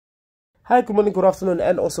Hi, good morning, good afternoon,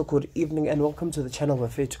 and also good evening, and welcome to the channel,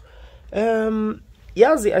 Mafethu.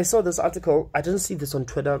 Yazi, I saw this article. I didn't see this on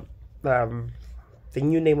Twitter. The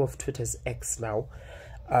new name of Twitter is X now.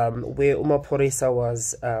 Where Umaphorisa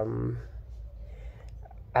was. I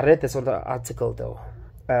read this on the article though.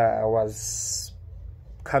 Was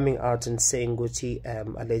coming out and saying Gucci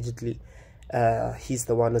allegedly he's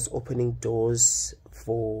the one who's opening doors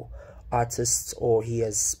for artists, or he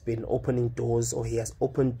has been opening doors, or he has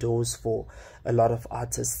opened doors for a lot of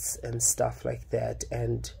artists and stuff like that.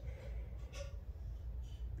 And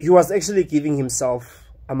he was actually giving himself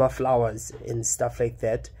flowers and stuff like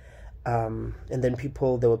that. And then there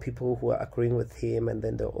were people who were agreeing with him, and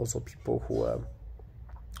then there were also people who were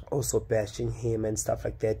also bashing him and stuff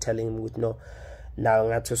like that, telling him with no, now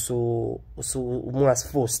ngathi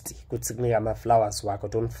ungas forced ukuthi kunika ama flowers wako,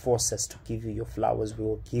 don't force us to give you your flowers, we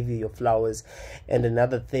will give you your flowers. And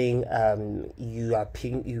another thing,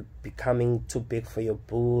 you becoming too big for your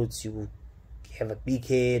boots, you have a big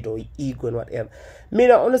head or ego and whatever.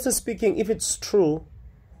 Mina, honestly speaking, if it's true,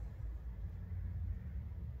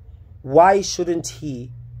 why shouldn't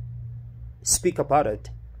he speak about it?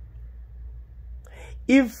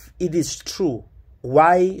 If it is true,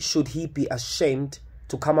 why should he be ashamed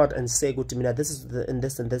to come out and say, "Good to me, this is and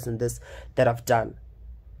this and this and this that I've done"?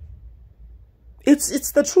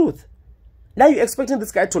 It's the truth. Now you're expecting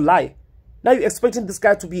this guy to lie. Now you're expecting this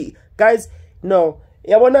guy to be, guys. No,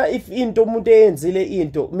 yabona, if into umuntu eyenzile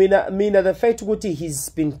into, mina the fact ukuthi he's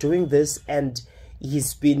been doing this, and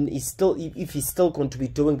he's still, if he's still going to be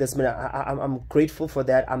doing this, I'm grateful for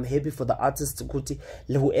that. I'm happy for the artists,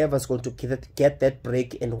 whoever's going to get that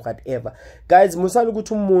break and whatever. Guys, musali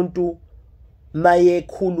ukuthi umuntu maye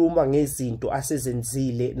khuluma ngezinto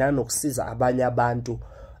asezenzile nanokusiza abanye abantu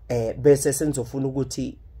bese senzofuna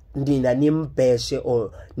ukuthi nina nimbeshe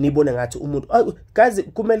or nibone ngathi umuntu, guys,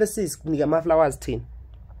 kumele sisinike ama flowers thina.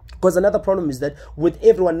 Because another problem is that with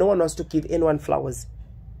everyone, no one wants to give anyone flowers.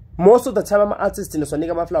 Most of the time, I'm artists in the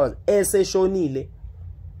flowers.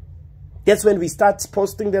 That's when we start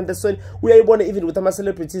posting them. That's when we are able, even with our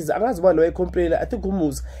celebrities. I was one way complain. I think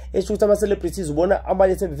Gumus, and shoot our celebrities. One of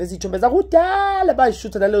my visit to me. I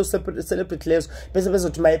shoot a little celebrity layers.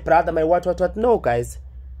 Basically, to my brother, my what. No, guys.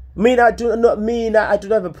 I do not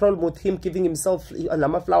have a problem with him giving himself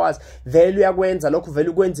flowers. Value agwenza lokho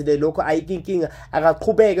value kwenzile lokho ayinkinga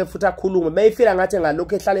akaqhubeke futhi akhulume mayifila ngathi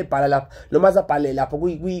ngalokho ehlala ebhala lapha noma zabhale lapha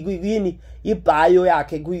kuyini ibhayo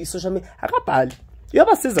yakhe ku social media akabhali.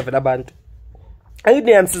 Uyabasiza vele abantu.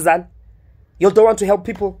 Ayini yamsizana. You don't want to help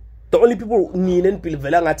people. The only people nina nibhili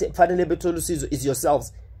vele ngathi kufanele bethola usizo is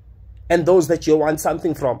yourselves and those that you want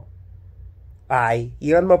something from. Ayi,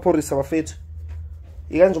 yini maphorisa bafethu.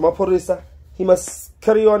 He must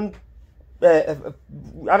carry on. Futhi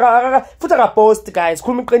akapost, guys,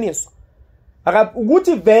 khuluma iqiniso.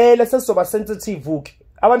 Ukuthi vele sesoba sensitive uke.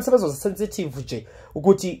 Abantu sebezoba sensitive nje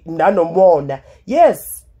ukuthi nanomona.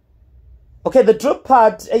 Yes. Okay, the drip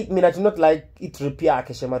part, I mean, I do not like it drip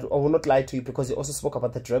yakhe shema. I will not lie to you because you also spoke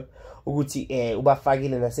about the drip. Ukuthi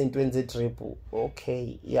ubafakile nasentwenze drip.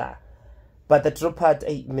 Okay, yeah. But the drop part,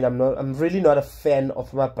 I mean, I'm really not a fan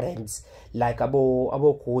of my brands like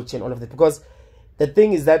Abo Coach and all of that, because the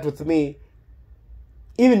thing is that with me,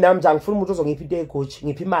 even now I'm full motors on day coach,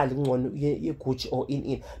 coach or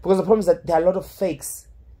in because the problem is that there are a lot of fakes.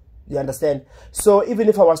 You understand? So even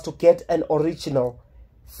if I was to get an original,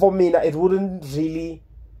 for me, it wouldn't really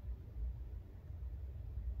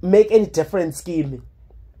make any difference scheme.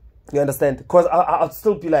 You understand? Because I'll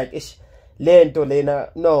still be like, ish.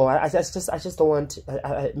 No, I just don't want.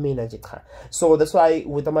 So that's why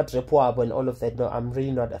with the Madrepoab and all of that, no, I'm really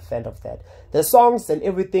not a fan of that. The songs and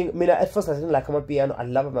everything. At first I didn't like my piano. I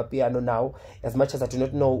love my piano now, as much as I do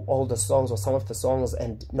not know all the songs or some of the songs.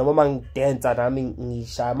 And no man dance and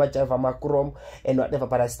and whatever.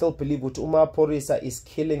 But I still believe what Umaphorisa is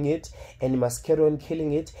killing it, and he must carry on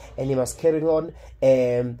killing it, and he must carry on.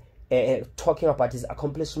 Talking about his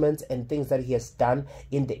accomplishments and things that he has done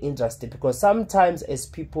in the industry, because sometimes as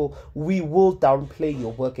people we will downplay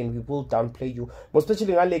your work and we will downplay you, most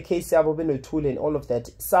especially in the case of Tool and all of that.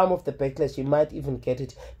 Some of the backlash, you might even get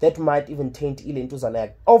it, that might even taint il into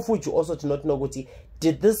Zanak, of which you also do not know what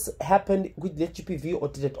did this happen with the GPV or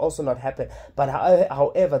did it also not happen. But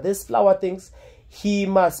however, this flower things he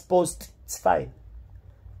must post, it's fine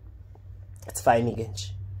again.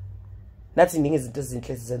 That's in English, it doesn't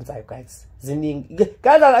guys.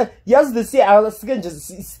 Guys, yes, the see, I was again just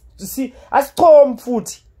to see as Tom food.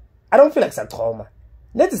 I don't feel like some trauma.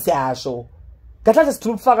 Let us say our show. That is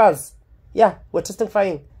true for us. Yeah, we're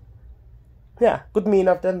testifying. Yeah, good mean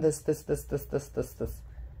I've done this.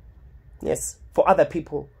 Yes, for other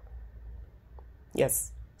people.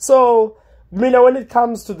 Yes. So, Mina, when it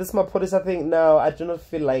comes to this Maphodisa thing, now I do not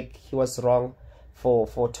feel like he was wrong for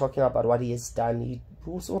talking about what he has done. He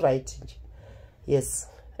was all right. Yes.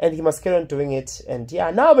 And he must carry on doing it. And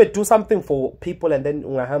yeah, now we do something for people and then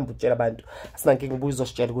ungahambu tshela abantu. Asinankinga ubuzo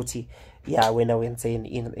sitshela ukuthi yeah, wena wenze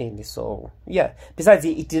in. So, yeah. Besides,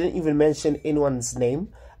 he didn't even mention anyone's name.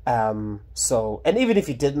 So, and even if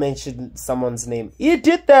he did mention someone's name, he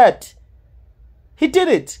did that. He did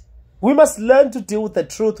it. We must learn to deal with the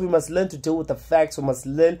truth. We must learn to deal with the facts. We must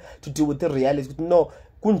learn to deal with the reality. No,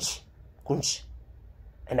 kunch.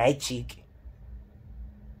 And I cheek.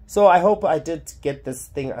 So I hope I did get this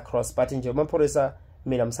thing across. But in Maphodisa, I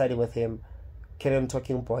mean, I'm siding with him. Carry on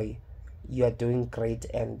talking, boy. You are doing great.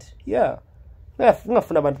 And yeah.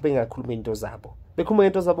 Ngafuna abantu bengakhuluma into zabo. Bekhuluma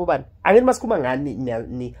into zabo bani? Angeni masikhuluma ngani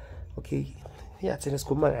ni. Okay. Yeah, thina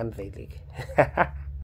sikhuluma ngani vele.